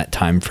famous from that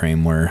time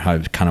frame where I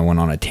kind of went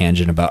on a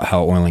tangent about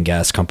how oil and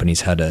gas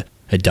companies had to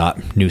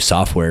adopt new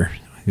software.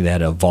 They had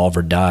to evolve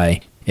or die,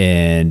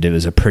 and it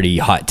was a pretty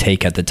hot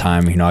take at the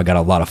time. I got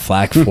a lot of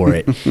flack for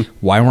it.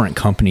 Why weren't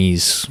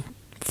companies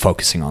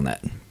focusing on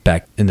that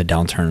back in the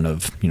downturn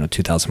of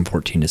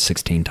 2014 to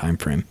 16 time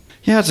frame?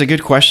 Yeah, it's a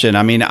good question.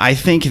 I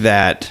think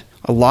that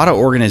a lot of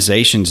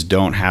organizations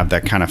don't have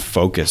that kind of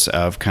focus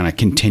of kind of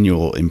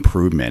continual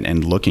improvement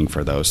and looking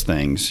for those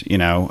things.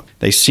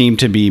 They seem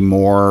to be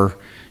more,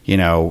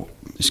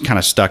 just kind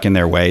of stuck in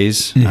their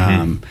ways.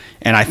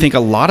 And I think a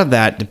lot of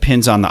that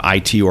depends on the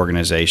IT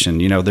organization.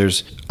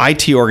 There's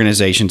IT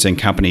organizations and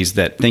companies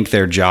that think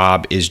their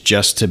job is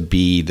just to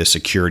be the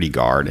security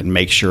guard and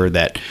make sure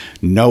that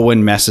no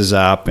one messes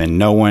up and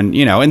no one,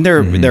 and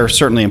there are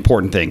certainly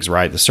important things,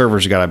 right? The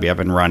servers got to be up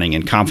and running,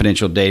 and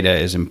confidential data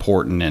is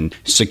important, and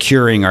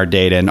securing our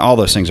data, and all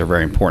those things are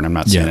very important. I'm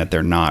not saying that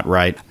they're not,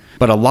 right?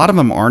 But a lot of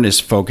them aren't as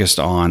focused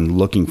on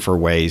looking for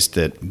ways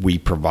that we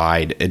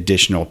provide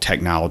additional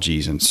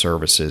technologies and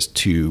services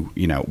to,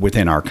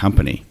 within our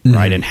company,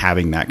 right? And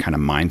having that kind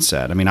of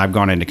mindset. I've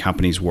gone into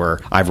companies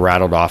where I've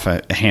rattled off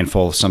a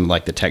handful of some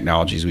like the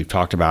technologies we've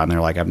talked about, and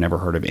they're like, I've never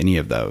heard of any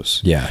of those.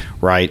 Yeah.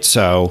 Right.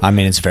 So,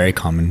 it's very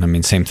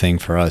common. Same thing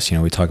for us.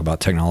 We talk about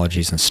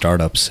technologies and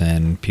startups,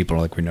 and people are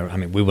like,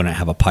 we wouldn't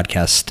have a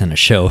podcast and a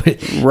show,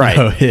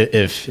 right?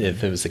 If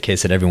it was the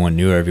case that everyone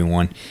knew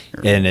everyone.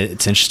 And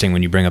it's interesting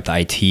when you bring up the the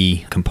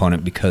IT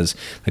component, because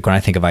like when I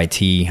think of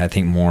IT, I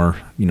think more,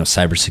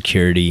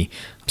 cybersecurity,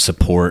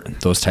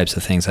 support, those types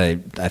of things. I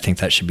think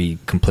that should be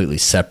completely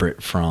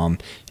separate from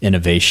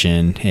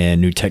innovation and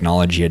new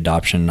technology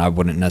adoption. I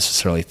wouldn't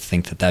necessarily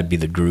think that that'd be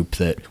the group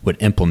that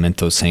would implement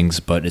those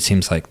things, but it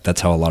seems like that's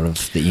how a lot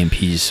of the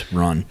EMPs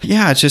run.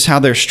 Yeah, it's just how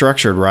they're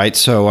structured, right?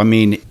 So, I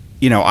mean,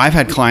 I've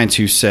had clients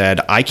who said,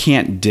 I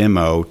can't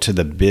demo to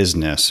the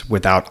business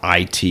without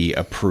IT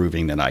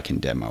approving that I can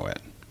demo it.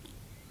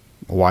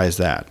 Why is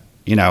that?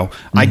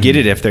 I get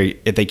it if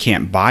they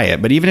can't buy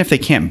it, but even if they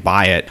can't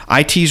buy it,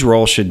 IT's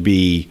role should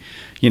be,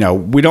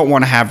 we don't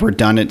want to have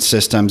redundant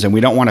systems, and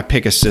we don't want to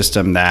pick a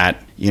system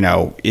that,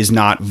 is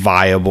not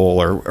viable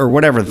or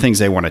whatever the things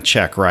they want to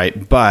check,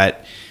 right?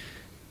 But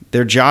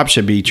their job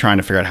should be trying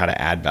to figure out how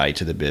to add value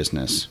to the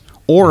business.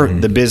 Or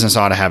the business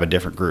ought to have a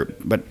different group.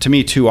 But to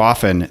me, too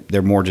often,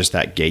 they're more just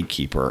that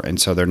gatekeeper. And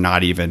so they're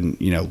not even,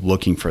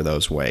 looking for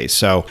those ways.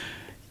 So,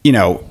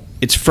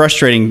 it's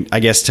frustrating, I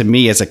guess, to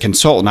me as a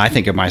consultant. I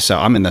think of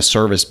myself, I'm in the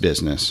service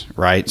business,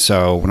 right?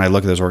 So when I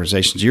look at those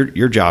organizations,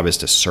 your job is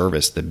to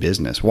service the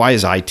business. Why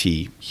is IT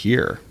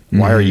here?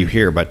 Why are you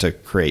here but to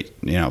create,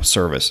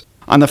 service?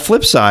 On the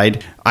flip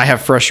side, I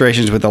have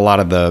frustrations with a lot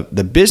of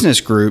the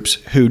business groups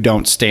who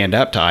don't stand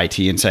up to IT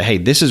and say, hey,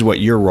 this is what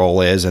your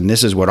role is and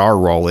this is what our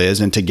role is,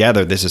 and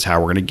together this is how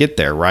we're going to get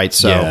there, right?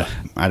 So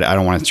I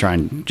don't want to try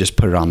and just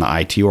put it on the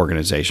IT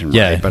organization,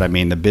 right? But I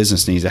mean, the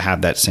business needs to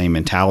have that same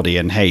mentality,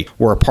 and hey,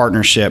 we're a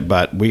partnership,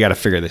 but we got to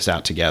figure this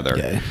out together.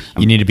 Yeah.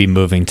 You need to be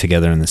moving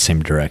together in the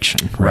same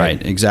direction.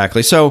 Right,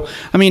 exactly. So,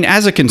 I mean,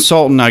 as a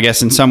consultant, I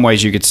guess in some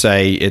ways you could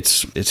say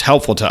it's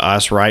helpful to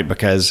us, right?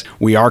 Because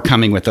we are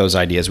coming with those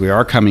ideas. We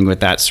are coming with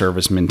that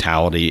service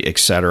mentality, et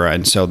cetera.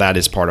 And so that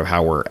is part of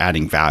how we're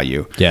adding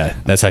value. Yeah,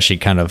 that's actually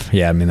kind of,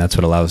 that's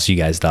what allows you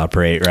guys to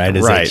operate, right?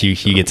 Is like you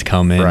get to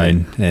come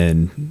in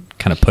and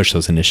kind of push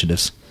those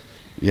initiatives.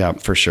 Yeah,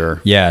 for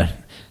sure. Yeah.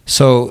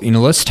 So,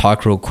 let's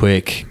talk real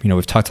quick.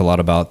 We've talked a lot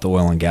about the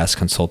oil and gas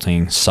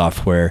consulting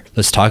software.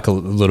 Let's talk a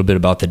little bit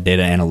about the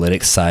data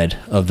analytics side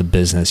of the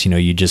business.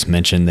 You just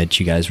mentioned that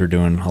you guys were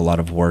doing a lot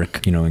of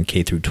work, in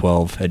K through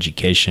 12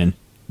 education.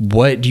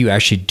 What do you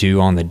actually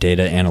do on the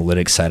data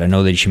analytics side? I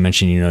know that you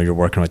mentioned, you're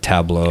working with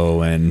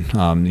Tableau and,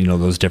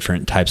 those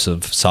different types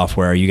of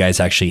software. Are you guys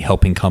actually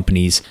helping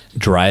companies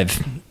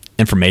drive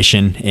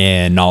information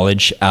and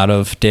knowledge out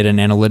of data and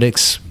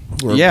analytics?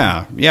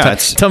 Yeah.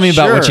 Tell me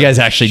about what you guys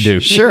actually do.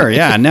 Sure.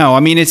 Yeah. No, I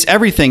mean, it's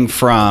everything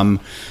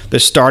from the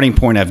starting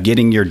point of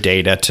getting your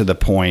data to the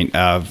point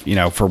of,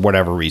 for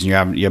whatever reason,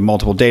 you have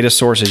multiple data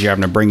sources, you're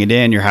having to bring it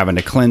in, you're having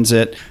to cleanse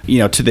it,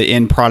 to the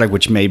end product,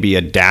 which may be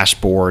a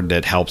dashboard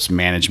that helps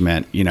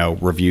management,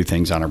 review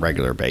things on a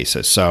regular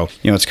basis. So,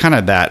 it's kind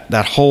of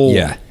that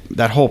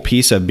whole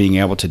piece of being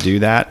able to do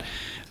that.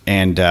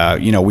 And,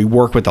 we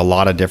work with a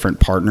lot of different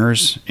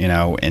partners,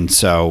 and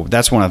so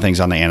that's one of the things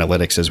on the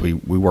analytics is we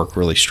work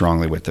really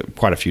strongly with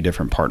quite a few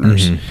different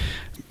partners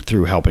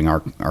through helping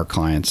our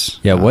clients.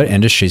 Yeah. What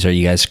industries are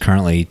you guys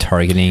currently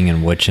targeting,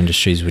 and which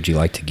industries would you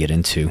like to get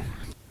into?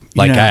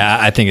 Like,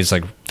 I think it's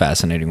like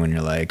fascinating when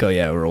you're like, oh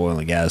yeah, we're oil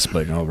and gas,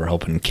 but we're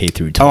helping K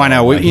through 12. Oh, I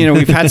know.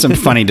 We've had some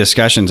funny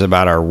discussions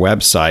about our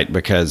website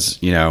because,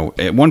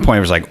 at one point it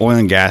was like oil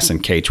and gas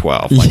and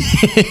K-12.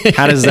 Like,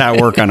 how does that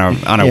work on a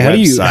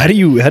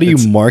website? How do you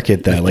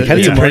market that? Like, how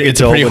do you market? It's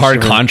a pretty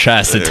hard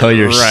contrast to tell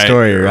your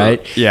story,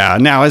 right? Yeah.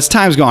 Now, as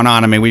time's gone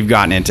on, I mean, we've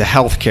gotten into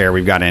healthcare,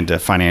 we've gotten into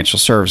financial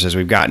services,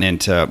 we've gotten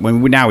into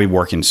now we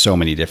work in so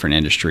many different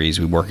industries.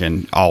 We work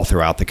in all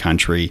throughout the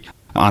country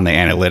on the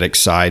analytics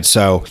side.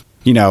 So,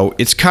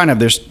 it's kind of,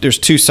 there's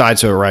two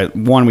sides to it, right?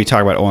 One, we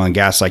talk about oil and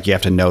gas, like you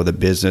have to know the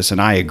business. And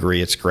I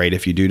agree, it's great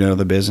if you do know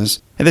the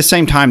business. At the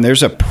same time,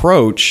 there's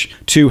approach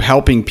to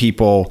helping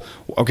people.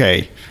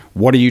 Okay,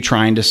 what are you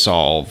trying to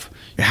solve?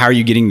 How are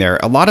you getting there?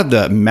 A lot of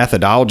the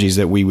methodologies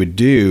that we would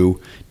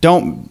do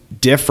don't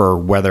differ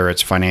whether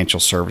it's financial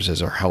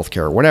services or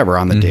healthcare or whatever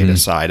on the data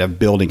side of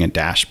building a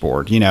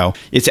dashboard.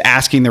 It's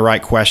asking the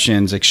right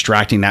questions,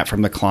 extracting that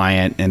from the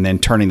client, and then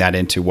turning that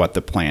into what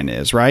the plan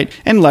is, right?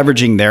 And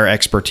leveraging their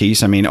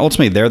expertise. I mean,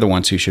 ultimately, they're the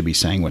ones who should be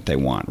saying what they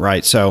want,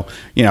 right? So,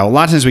 a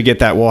lot of times we get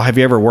that, well, have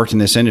you ever worked in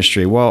this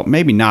industry? Well,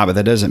 maybe not, but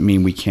that doesn't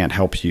mean we can't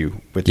help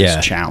you with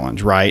this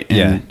challenge, right?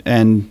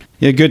 And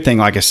a good thing,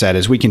 like I said,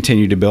 is we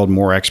continue to build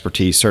more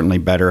expertise, certainly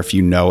better if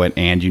you know it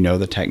and you know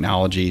the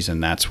technologies,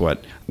 and that's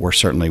what we're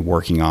certainly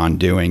working on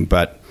doing.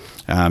 But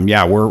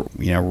we're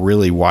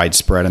really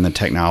widespread in the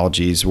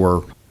technologies.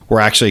 We're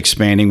actually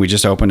expanding. We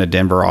just opened a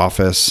Denver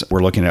office.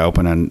 We're looking to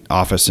open an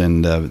office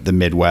in the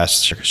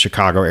Midwest,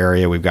 Chicago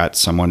area. We've got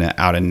someone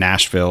out in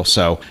Nashville.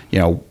 So,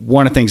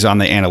 one of the things on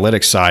the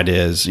analytics side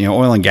is,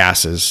 oil and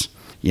gas is,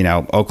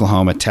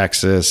 Oklahoma,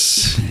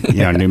 Texas,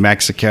 New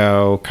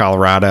Mexico,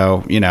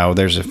 Colorado,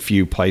 there's a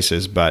few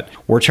places, but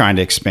we're trying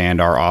to expand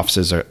our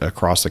offices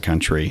across the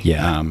country.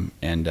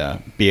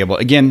 And be able,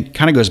 again,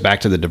 kind of goes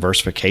back to the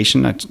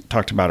diversification I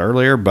talked about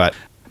earlier, but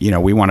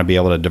we want to be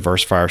able to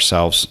diversify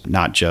ourselves,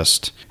 not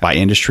just by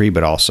industry,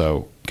 but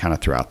also kind of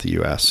throughout the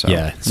U.S. So.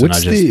 Yeah. So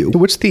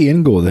What's the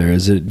end goal there?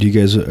 Is it, do you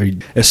guys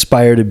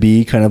aspire to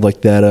be kind of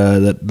like that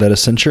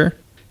Accenture?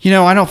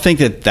 I don't think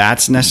that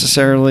that's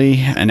necessarily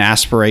an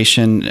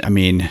aspiration. I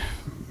mean,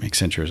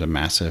 Accenture is a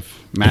massive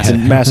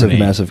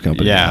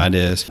company. Yeah, it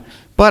is.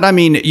 But I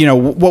mean,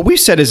 what we've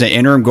said is an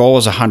interim goal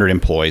is 100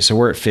 employees. So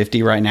we're at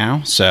 50 right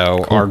now.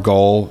 So Our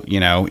goal,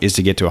 is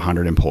to get to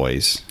 100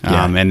 employees.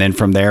 Yeah. And then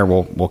from there,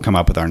 we'll come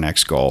up with our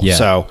next goal. Yeah.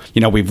 So,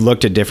 we've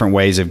looked at different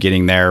ways of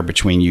getting there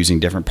between using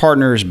different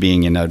partners,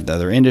 being in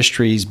other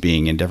industries,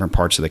 being in different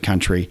parts of the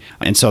country.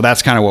 And so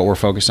that's kind of what we're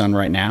focused on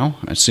right now.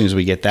 As soon as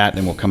we get that,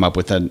 then we'll come up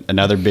with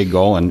another big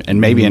goal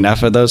and maybe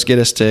enough of those get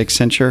us to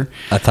Accenture.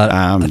 I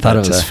thought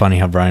it was funny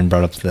how Brian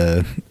brought up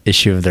the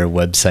issue of their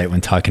website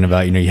when talking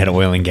about, you had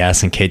oil and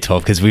gas and K-12,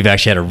 because we've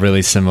actually had a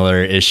really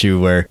similar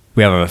issue where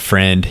we have a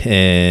friend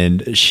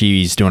and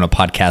she's doing a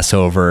podcast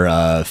over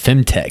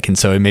femtech. And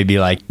so it may be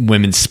like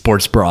women's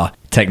sports bra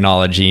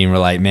technology. And we're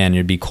like, man,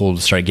 it'd be cool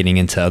to start getting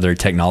into other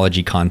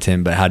technology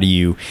content. But how do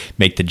you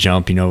make the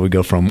jump? We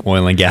go from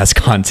oil and gas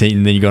content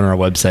and then you go on our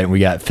website and we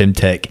got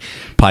femtech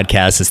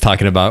podcast that's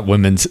talking about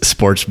women's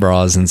sports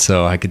bras. And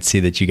so I could see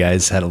that you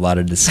guys had a lot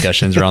of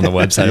discussions around the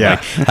website. Yeah.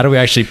 Like, how do we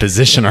actually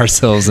position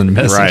ourselves in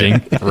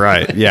messaging?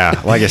 Right.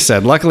 Yeah. Like I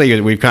said,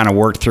 luckily we've kind of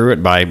worked through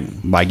it by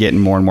getting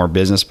more and more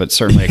business, but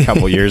certainly a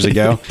couple years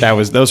ago,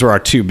 those were our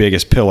two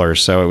biggest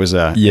pillars. So it was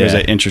an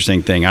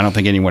interesting thing. I don't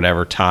think anyone would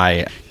ever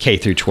tie K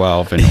through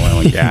 12 in oil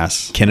and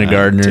gas.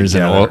 Kindergartners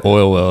and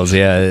oil wells.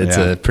 Yeah. It's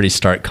a pretty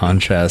stark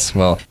contrast.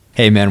 Well,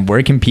 hey man,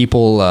 where can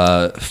people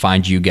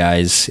find you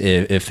guys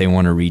if they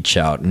want to reach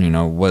out?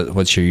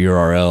 What's your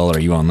URL? Are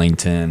you on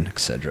LinkedIn,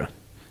 etc.?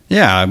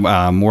 Yeah,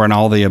 we're on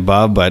all the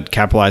above, but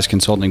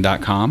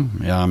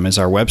capitalizeconsulting.com is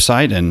our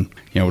website, and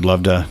would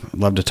love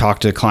to talk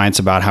to clients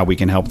about how we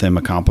can help them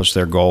accomplish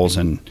their goals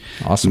and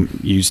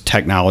use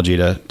technology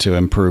to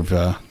improve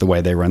the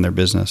way they run their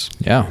business.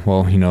 Yeah,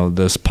 well,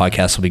 this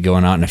podcast will be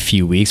going out in a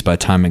few weeks. By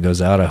the time it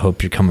goes out, I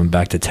hope you're coming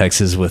back to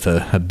Texas with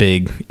a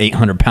big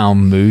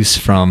 800-pound moose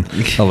from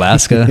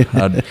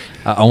Alaska.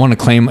 I want to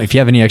claim, if you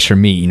have any extra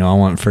meat, I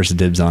want first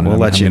dibs on it. We'll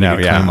let you know.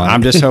 Yeah,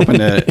 I'm just hoping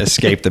to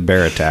escape the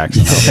bear attacks.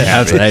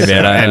 Hey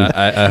man,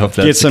 I hope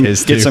that's the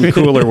case too. Get some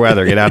cooler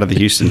weather. Get out of the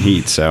Houston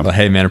heat. So, well,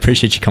 hey man,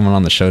 appreciate you coming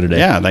on the show today.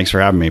 Yeah, thanks for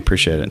having me.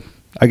 Appreciate it. All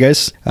right,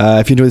 guys.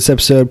 If you enjoyed this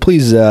episode,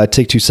 please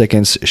take 2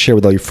 seconds, share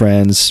with all your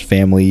friends,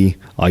 family,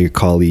 all your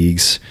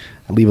colleagues.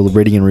 Leave a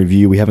rating and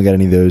review. We haven't got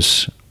any of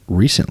those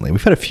recently.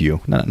 We've had a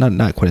few,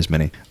 not quite as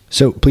many.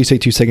 So please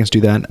take 2 seconds to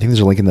do that. I think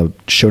there's a link in the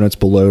show notes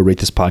below,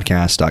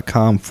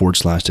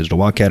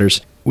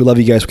 ratethispodcast.com/digitalwildcatters. We love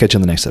you guys. We'll catch you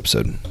on the next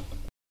episode.